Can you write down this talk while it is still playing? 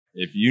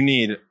if you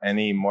need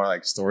any more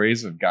like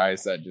stories of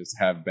guys that just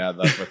have bad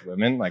luck with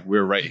women, like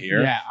we're right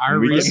here. Yeah, our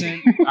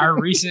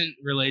recent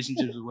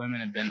relationships with women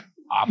have been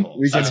awful.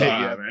 We can That's take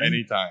fine, you up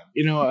anytime.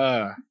 You know,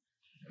 I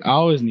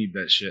always need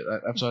that shit.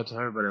 That's what I tell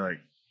everybody. Like,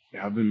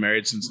 I've been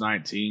married since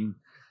 19.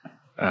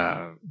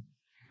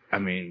 I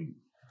mean,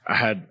 I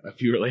had a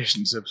few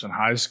relationships in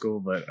high school,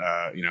 but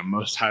you know,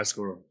 most high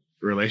school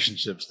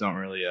relationships don't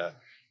really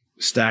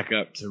stack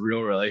up to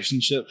real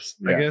relationships,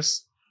 I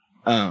guess.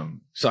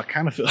 So I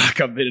kind of feel like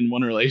I've been in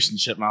one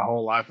relationship my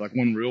whole life, like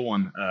one real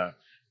one.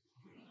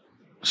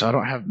 So I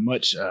don't have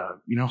much,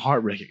 you know,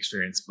 heartbreak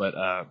experience. But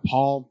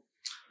Paul,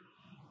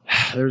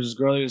 there was this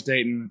girl he was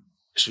dating.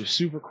 She was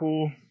super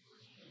cool.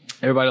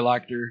 Everybody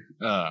liked her.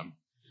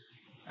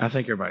 I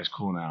think everybody's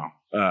cool now.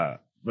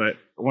 But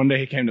one day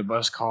he came to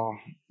bus call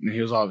and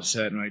he was all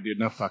upset. And I'm like, dude,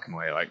 no fucking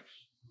way. Like,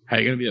 how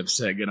you gonna be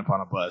upset getting up on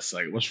a bus?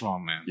 Like, what's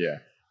wrong, man? Yeah.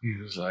 He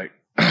was like,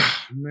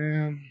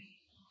 man,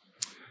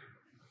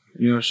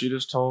 you know, she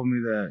just told me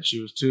that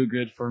she was too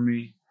good for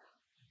me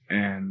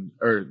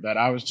or that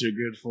I was too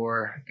good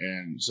for her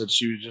and said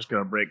she was just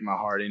going to break my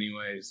heart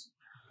anyways.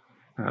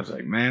 And I was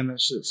like, man, that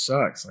shit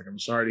sucks. Like, I'm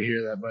sorry to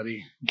hear that,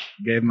 buddy.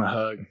 Gave him a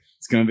hug.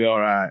 It's going to be all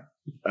right.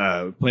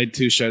 We played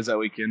 2 shows that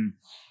weekend.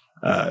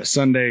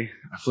 Sunday,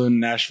 I flew into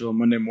Nashville.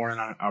 Monday morning,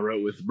 I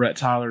wrote with Brett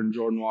Tyler and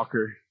Jordan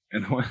Walker.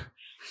 And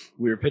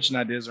we were pitching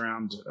ideas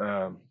around,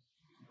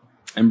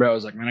 and Brett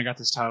was like, man, I got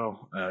this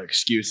title,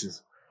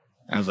 Excuses.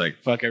 And I was like,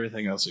 fuck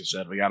everything else we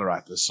said. We got to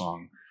write this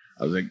song.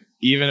 I was like,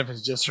 even if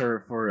it's just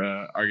her for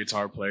our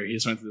guitar player, he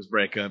just went through this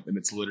breakup, and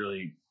it's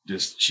literally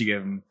just, she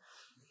gave him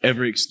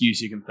every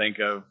excuse you can think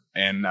of,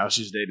 and now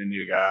she's dating a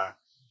new guy.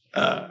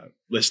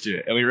 Let's do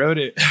it. And we wrote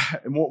it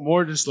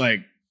more just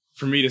like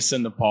for me to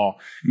send to Paul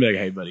and be like,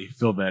 hey, buddy,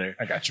 feel better.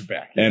 I got your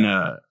back.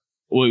 And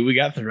we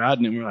got through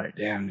writing it, and we were like,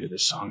 damn, dude,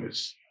 this song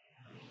is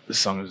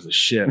the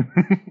shit.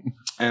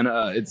 And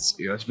it's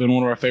been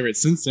one of our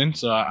favorites since then.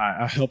 So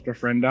I helped our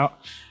friend out,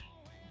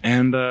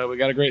 and we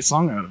got a great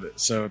song out of it.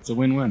 So it's a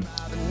win-win.